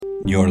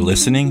You're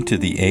listening to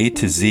the A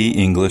to Z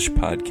English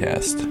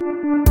podcast.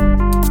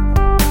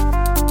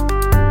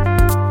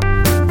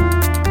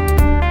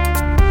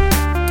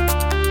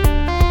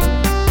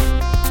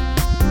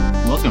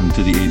 Welcome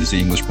to the A to Z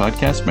English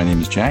podcast. My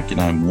name is Jack,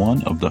 and I'm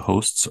one of the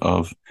hosts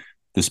of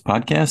this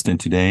podcast. And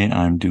today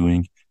I'm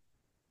doing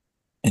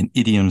an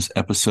idioms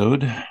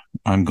episode.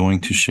 I'm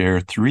going to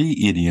share 3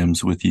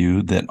 idioms with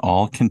you that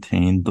all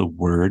contain the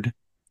word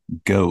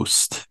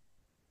ghost.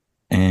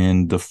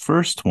 And the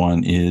first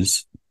one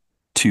is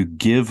to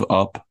give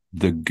up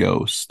the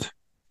ghost.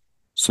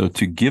 So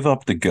to give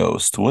up the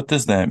ghost, what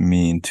does that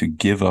mean, to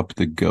give up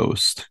the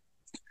ghost?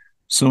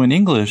 So in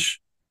English,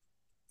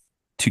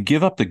 to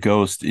give up the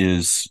ghost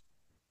is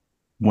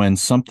when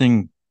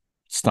something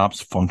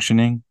stops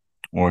functioning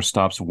or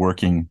stops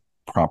working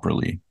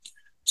properly.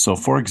 So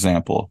for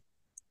example,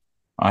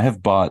 I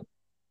have bought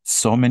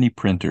so many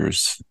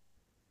printers,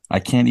 I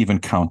can't even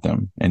count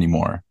them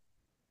anymore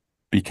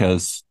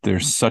because they're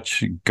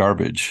such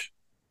garbage.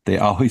 They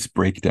always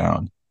break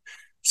down.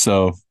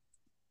 So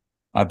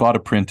I bought a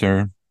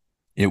printer.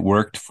 It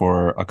worked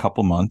for a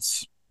couple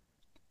months,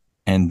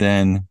 and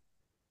then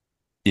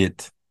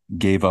it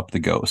gave up the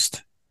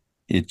ghost.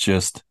 It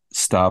just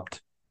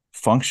stopped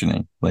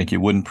functioning. Like,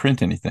 it wouldn't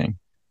print anything.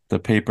 The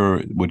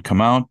paper would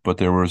come out, but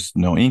there was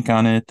no ink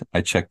on it.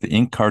 I checked the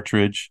ink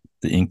cartridge.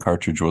 The ink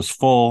cartridge was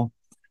full,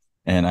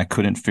 and I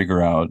couldn't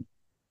figure out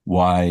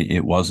why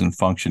it wasn't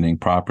functioning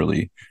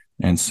properly.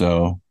 And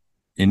so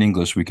in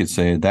English, we could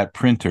say that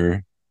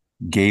printer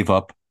gave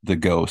up the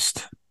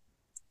ghost.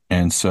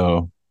 And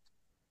so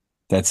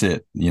that's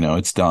it.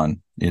 It's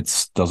done.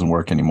 It doesn't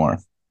work anymore.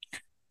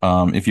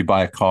 If you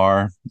buy a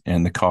car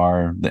and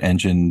the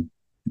engine,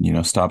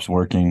 stops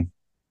working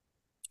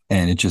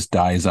and it just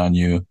dies on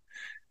you,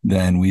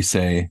 then we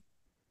say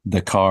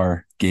the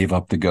car gave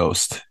up the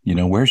ghost.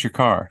 Where's your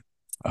car?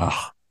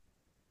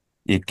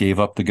 It gave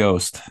up the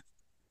ghost.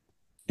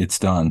 It's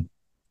done.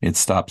 It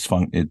stops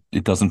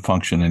it doesn't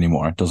function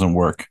anymore. It doesn't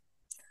work.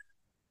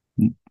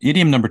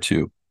 Idiom number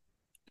 2,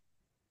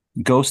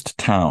 ghost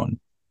town.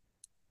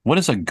 What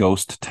is a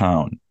ghost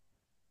town?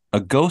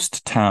 A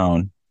ghost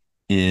town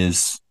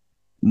is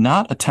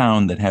not a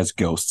town that has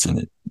ghosts in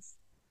it.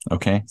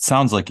 Okay?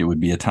 Sounds like it would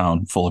be a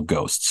town full of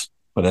ghosts,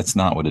 but that's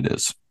not what it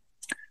is.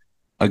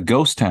 A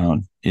ghost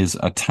town is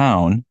a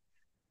town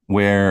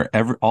where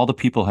all the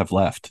people have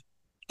left.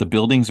 The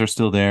buildings are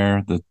still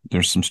there.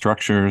 There's some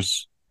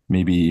structures,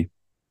 maybe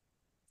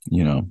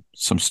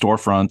some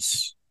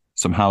storefronts,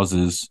 some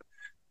houses,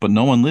 but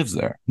no one lives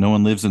there. No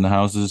one lives in the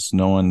houses.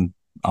 No one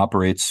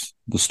operates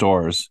the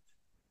stores.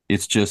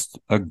 It's just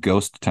a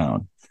ghost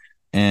town.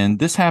 And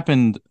this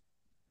happened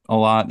a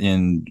lot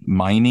in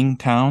mining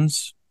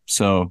towns.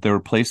 So there were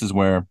places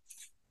where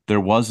there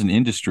was an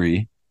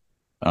industry,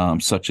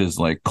 such as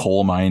like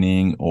coal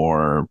mining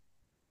or,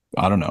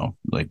 I don't know,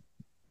 like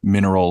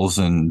minerals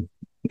and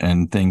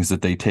things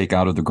that they take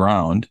out of the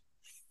ground.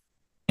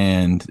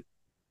 And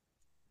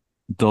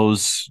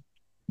those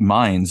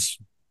mines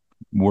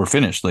were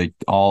finished. Like,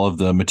 all of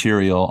the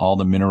material, all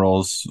the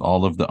minerals,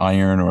 all of the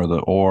iron or the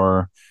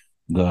ore,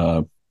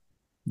 the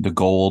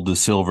gold, the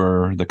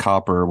silver, the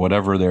copper,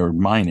 whatever they're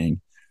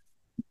mining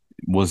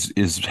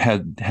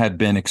had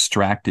been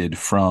extracted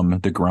from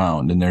the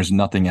ground, and there's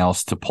nothing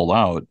else to pull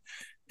out.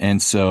 And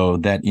so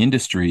that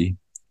industry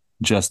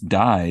just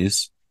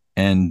dies,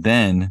 and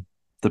then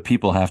the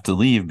people have to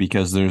leave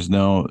because there's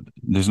no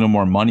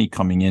more money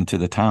coming into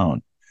the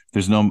town.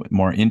 There's no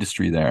more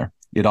industry there.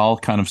 It all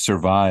kind of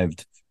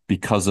survived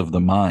because of the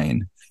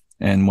mine.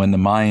 And when the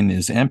mine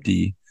is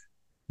empty,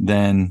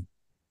 then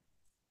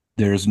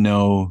there's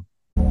no...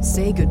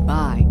 Say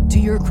goodbye to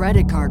your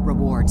credit card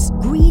rewards.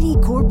 Greedy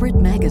corporate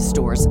mega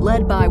stores,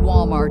 led by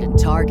Walmart and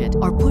Target,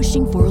 are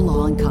pushing for a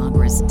law in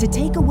Congress to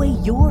take away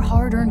your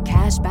hard-earned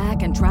cash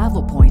back and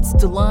travel points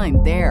to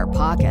line their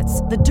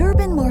pockets. The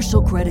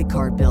Durbin-Marshall credit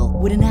card bill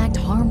would enact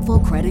harmful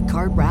credit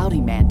card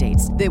routing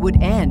mandates that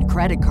would end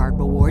credit card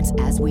rewards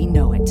as we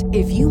know it.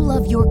 If you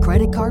love your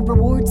credit card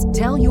rewards,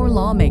 tell your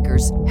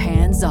lawmakers,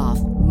 hands off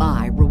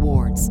my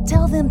rewards.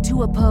 Tell them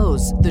to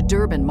oppose the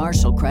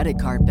Durbin-Marshall credit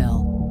card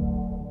bill.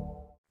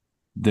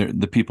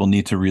 The people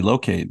need to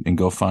relocate and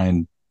go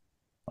find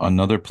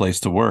another place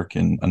to work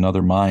and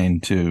another mine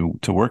to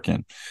work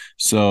in.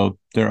 So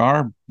there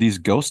are these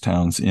ghost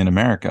towns in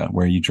America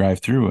where you drive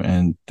through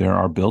and there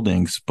are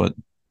buildings, but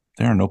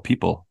there are no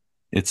people.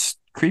 It's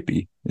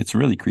creepy. It's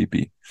really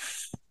creepy.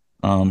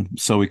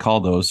 So we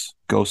call those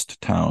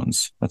ghost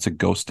towns. That's a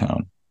ghost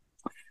town.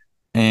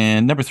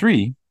 And number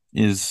 3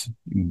 is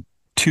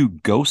to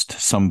ghost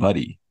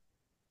somebody.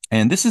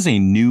 And this is a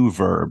new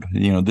verb.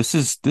 This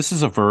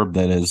is a verb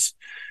that has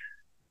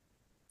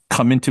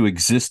come into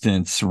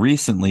existence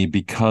recently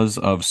because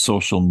of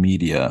social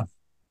media.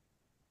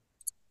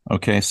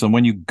 Okay, so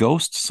when you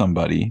ghost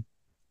somebody,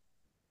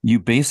 you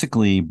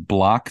basically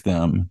block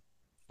them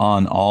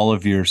on all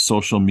of your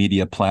social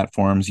media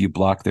platforms. You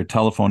block their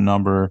telephone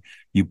number,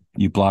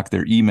 you block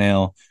their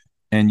email,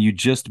 and you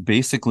just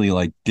basically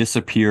like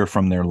disappear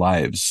from their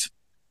lives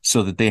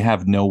so that they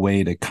have no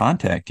way to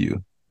contact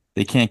you.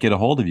 they can't get a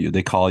hold of you.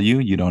 They call you,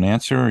 you don't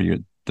answer, or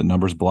the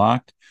number's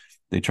blocked.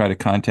 They try to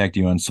contact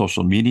you on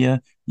social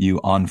media. You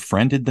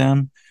unfriended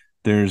them.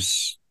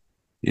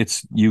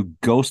 You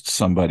ghost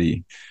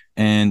somebody.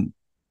 And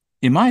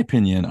in my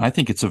opinion, I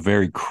think it's a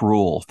very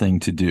cruel thing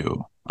to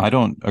do. I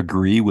don't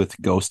agree with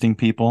ghosting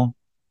people.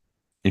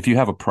 If you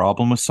have a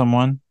problem with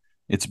someone,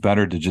 it's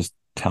better to just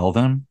tell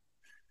them,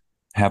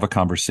 have a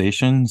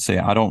conversation, say,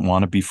 I don't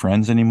want to be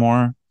friends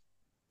anymore.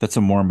 That's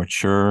a more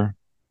mature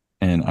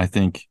and I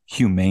think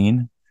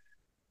humane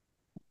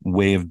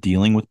way of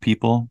dealing with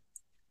people.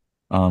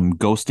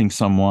 Ghosting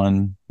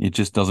someone, it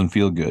just doesn't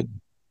feel good.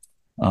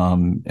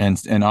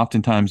 And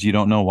oftentimes you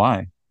don't know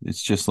why.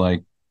 It's just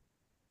like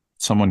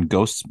someone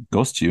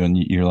ghosts you and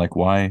you're like,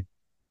 why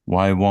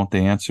won't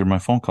they answer my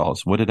phone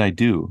calls? What did I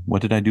do?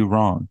 What did I do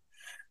wrong?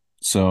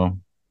 So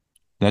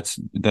that's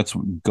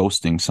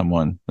ghosting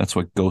someone. That's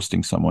what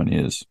ghosting someone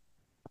is.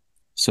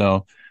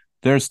 So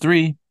there's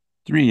three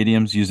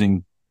idioms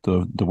using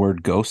the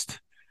word ghost.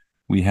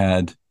 We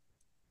had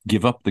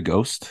give up the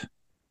ghost.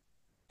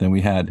 Then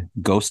we had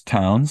ghost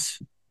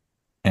towns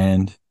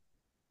and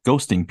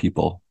ghosting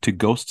people, to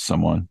ghost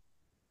someone.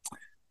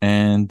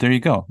 And there you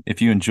go.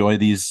 If you enjoy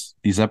these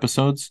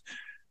episodes,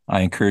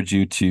 I encourage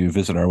you to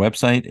visit our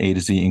website, A to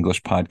Z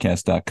English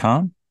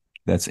Podcast.com.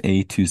 That's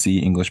A to Z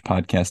English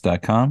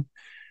Podcast.com.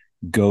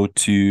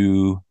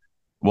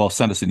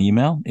 Send us an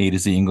email, A to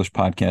Z English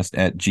Podcast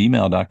at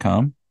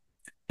gmail.com,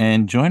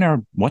 and join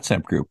our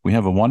WhatsApp group. We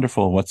have a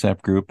wonderful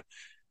WhatsApp group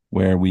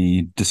where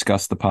we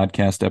discuss the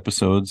podcast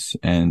episodes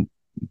and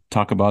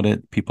talk about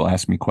it. People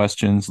ask me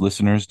questions,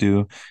 listeners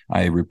do.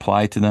 I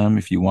reply to them.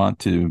 If you want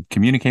to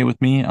communicate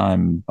with me,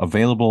 I'm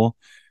available,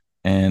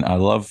 and I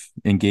love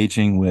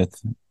engaging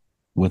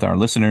with our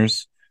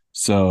listeners.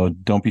 So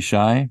don't be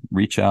shy,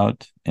 reach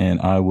out,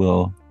 and I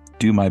will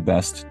do my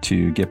best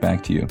to get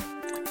back to you.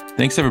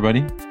 Thanks,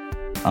 everybody.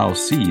 I'll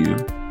see you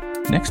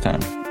next time.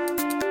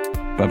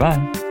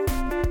 Bye-bye.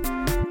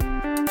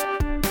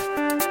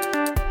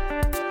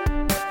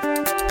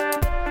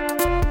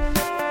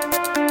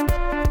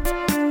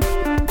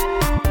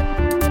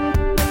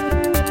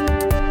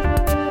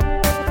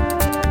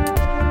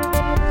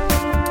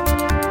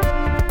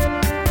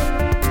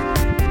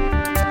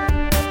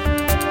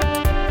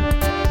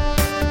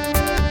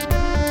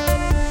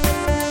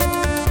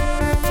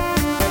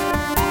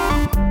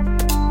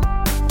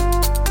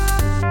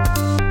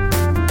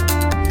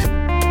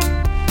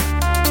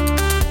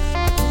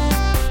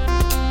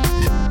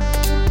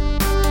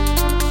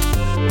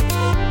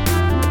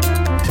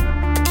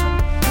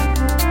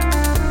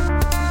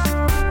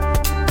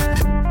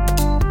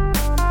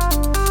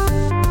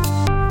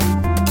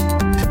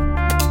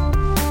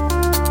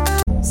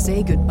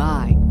 Say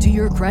goodbye to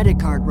your credit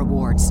card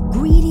rewards.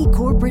 Greedy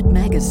corporate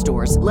mega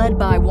stores, led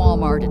by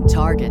Walmart and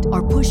Target,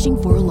 are pushing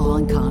for a law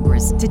in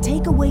Congress to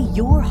take away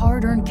your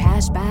hard-earned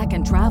cash back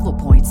and travel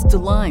points to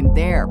line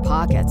their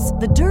pockets.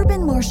 The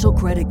Durbin-Marshall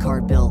credit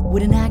card bill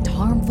would enact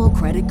harmful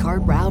credit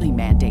card routing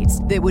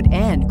mandates that would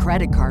end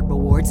credit card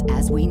rewards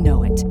as we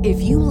know it.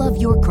 If you love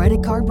your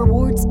credit card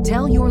rewards,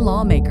 tell your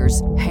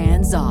lawmakers,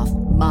 hands off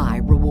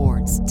my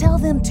rewards. Tell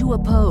them to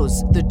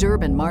oppose the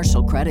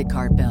Durbin-Marshall credit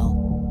card bill.